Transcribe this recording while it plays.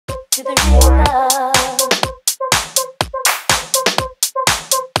to the rhythm,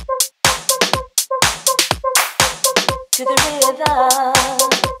 to the rhythm,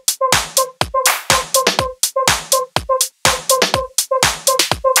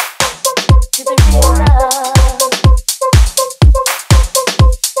 to the rhythm.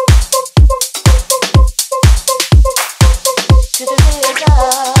 To the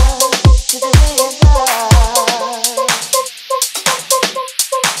rhythm, to the rhythm,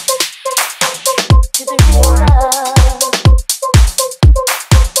 to the rhythm,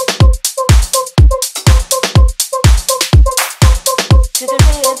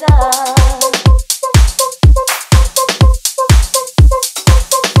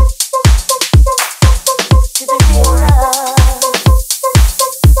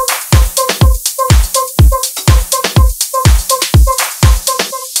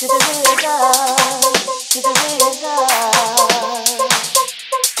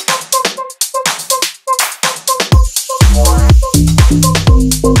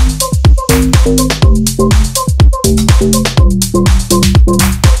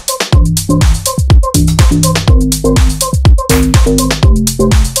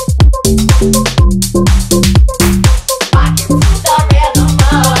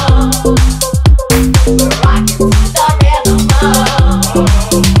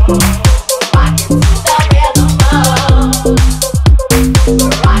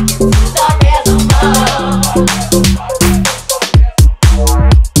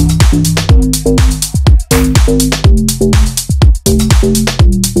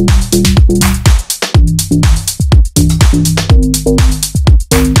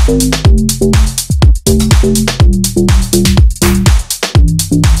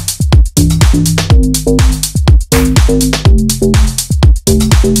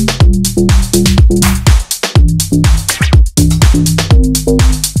 the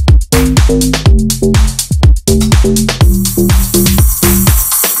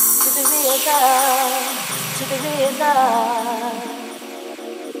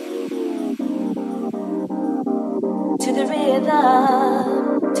To the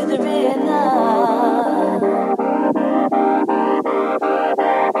rhythm, to the rhythm,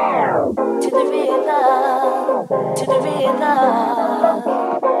 to the rhythm, to the rhythm,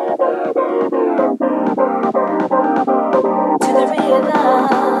 to the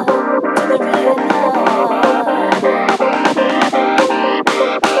rhythm, to the rhythm.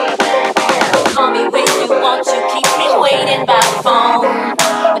 Call me when you want, you keep me waiting by the phone.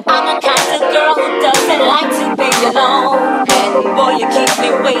 But I'm the kind of girl who doesn't like to be alone. And boy, you keep me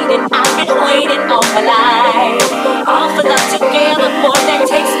waiting, I've been waiting all my life. All for love together, more than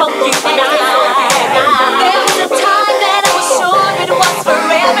takes for you and I. There was a time that I was sure it was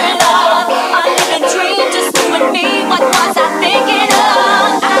forever love. A living dream, just you and me, what was I thinking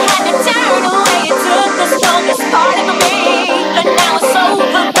of? I had to turn away, it took the strongest part of me. But now it's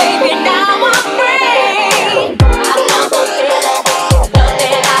over, baby, now I'm free. I found the feeling, love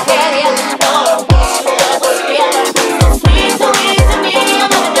that I had, yeah, no, true love was real. So sweet, so easy to me, I'll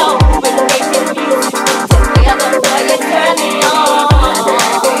never know. When we make it music together, boy, you turn me on.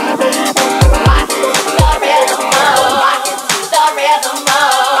 Rockin' to the rhythm, rockin' to the rhythm,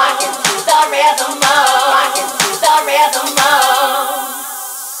 rockin' to the rhythm, rockin' to the rhythm.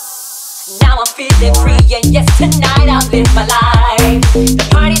 Now I'm feeling free, and yes, tonight I'll live my life. The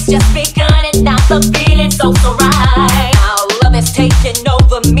party's just begun, and now the feeling's so right. Now love is taking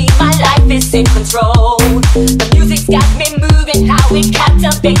over me, my life is in control. The music's got me moving, how it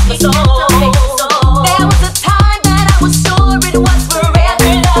captivates my soul. There was a time that I was sure it was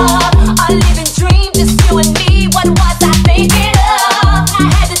forever love. A living dream, just you and me, what was I thinking of?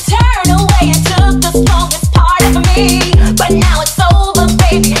 I had to turn away, it took the strongest part of me. But now it's over,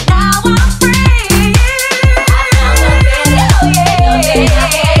 baby, now I'm free. I found the feeling, oh yeah.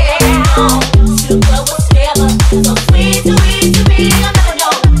 True love was never so sweet to me, I'll never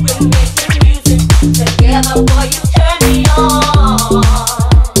know. We're making music together, boy, you turn me on.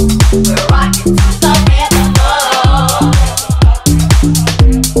 We're rocking to the rhythm, oh.